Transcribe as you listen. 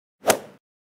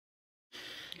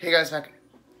Hey guys, back.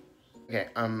 Okay,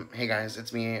 hey guys,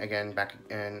 it's me again, back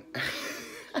again.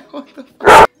 What the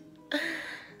fuck?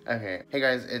 Okay, hey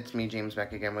guys, it's me, James,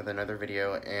 back again with another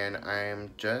video, and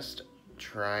I'm just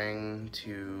trying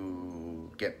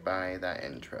to get by that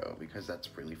intro because that's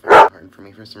really fucking hard for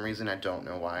me for some reason. I don't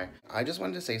know why. I just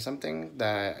wanted to say something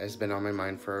that has been on my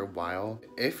mind for a while.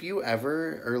 If you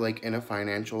ever are like in a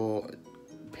financial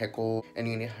pickle and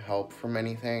you need help from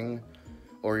anything,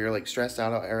 or you're like stressed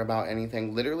out about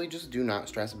anything, literally just do not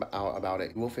stress out about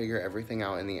it. You will figure everything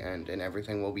out in the end and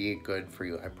everything will be good for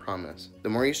you, I promise. The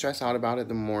more you stress out about it,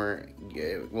 the more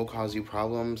it will cause you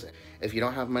problems. If you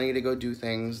don't have money to go do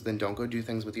things, then don't go do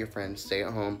things with your friends. Stay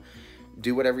at home.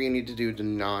 Do whatever you need to do to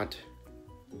not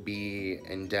be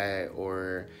in debt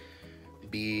or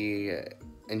be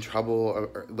in trouble,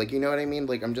 or like, you know what I mean?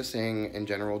 Like, I'm just saying in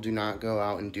general, do not go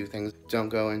out and do things. Don't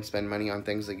go and spend money on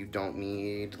things that you don't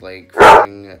need, like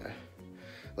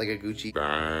like a Gucci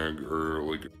bag or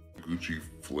like a Gucci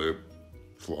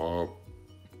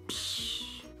flops.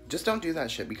 Just don't do that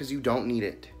shit because you don't need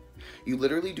it. You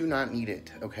literally do not need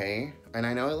it, okay? And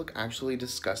I know I look actually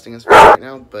disgusting as fuck right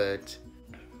now, but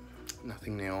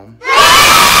nothing new.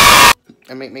 I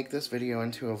might make this video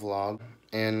into a vlog,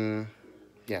 and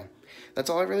yeah, that's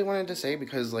all I really wanted to say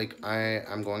because like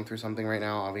I'm going through something right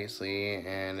now, obviously,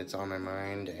 and it's on my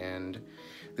mind, and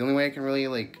the only way I can really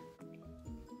like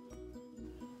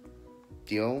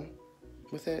deal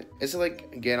with it is to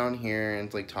like get on here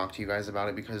and like talk to you guys about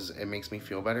it because it makes me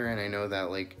feel better, and I know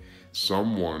that like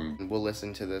someone will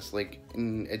listen to this. Like,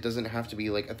 and it doesn't have to be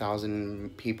like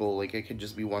 1,000 people, like it could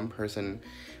just be one person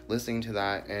listening to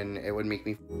that, and it would make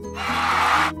me,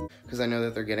 because I know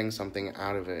that they're getting something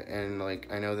out of it, and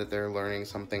like I know that they're learning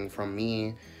something from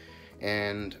me,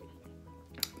 and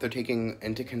they're taking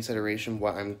into consideration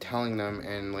what I'm telling them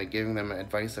and like giving them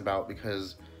advice about,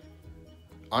 because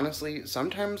honestly,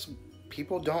 sometimes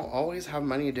people don't always have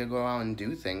money to go out and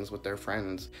do things with their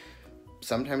friends.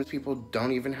 Sometimes people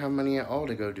don't even have money at all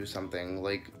to go do something.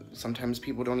 Like, sometimes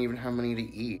people don't even have money to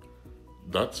eat.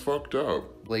 That's fucked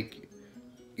up. Like,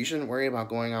 you shouldn't worry about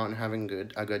going out and having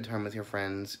a good time with your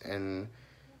friends, and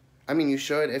I mean, you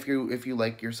should if you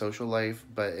like your social life,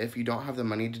 but if you don't have the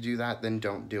money to do that, then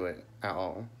don't do it at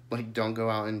all. Like, don't go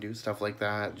out and do stuff like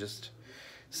that. Just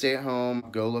stay at home,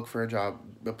 go look for a job,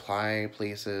 apply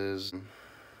places,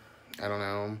 I don't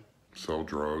know. Sell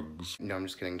drugs. No, I'm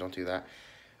just kidding, don't do that.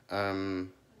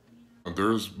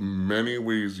 There's many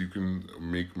ways you can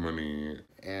make money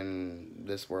in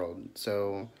this world,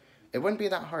 so it wouldn't be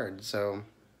that hard. So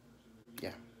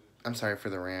yeah, I'm sorry for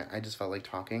the rant. I just felt like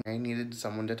talking. I needed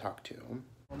someone to talk to.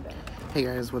 Hey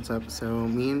guys, what's up? So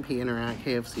me and Peyton are at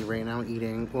KFC right now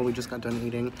eating. Well, we just got done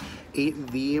eating. Ate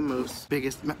the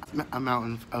biggest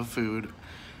amount of food.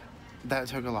 That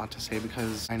took a lot to say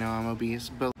because I know I'm obese,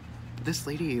 but this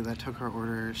lady that took our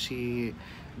order, she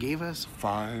gave us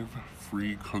 5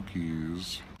 free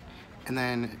cookies. And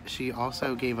then she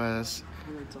also gave us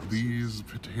these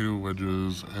potato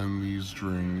wedges and these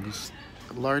drinks.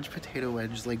 Large potato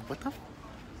wedge, like what the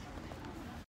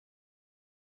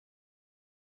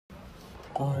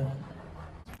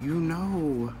You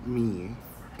know me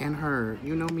and her.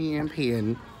 You know me and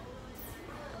Peyton.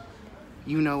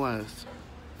 You know us.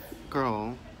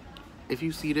 Girl, if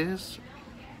you see this,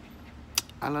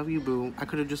 I love you, boo. I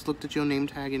could have just looked at your name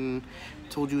tag and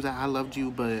told you that I loved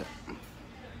you, but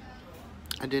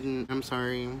I didn't. I'm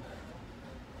sorry.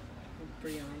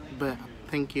 But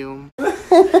thank you.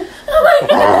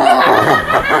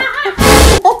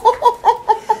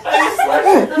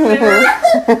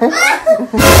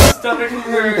 Stomach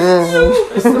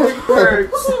hurts. My stomach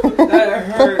hurts. That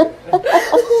hurts.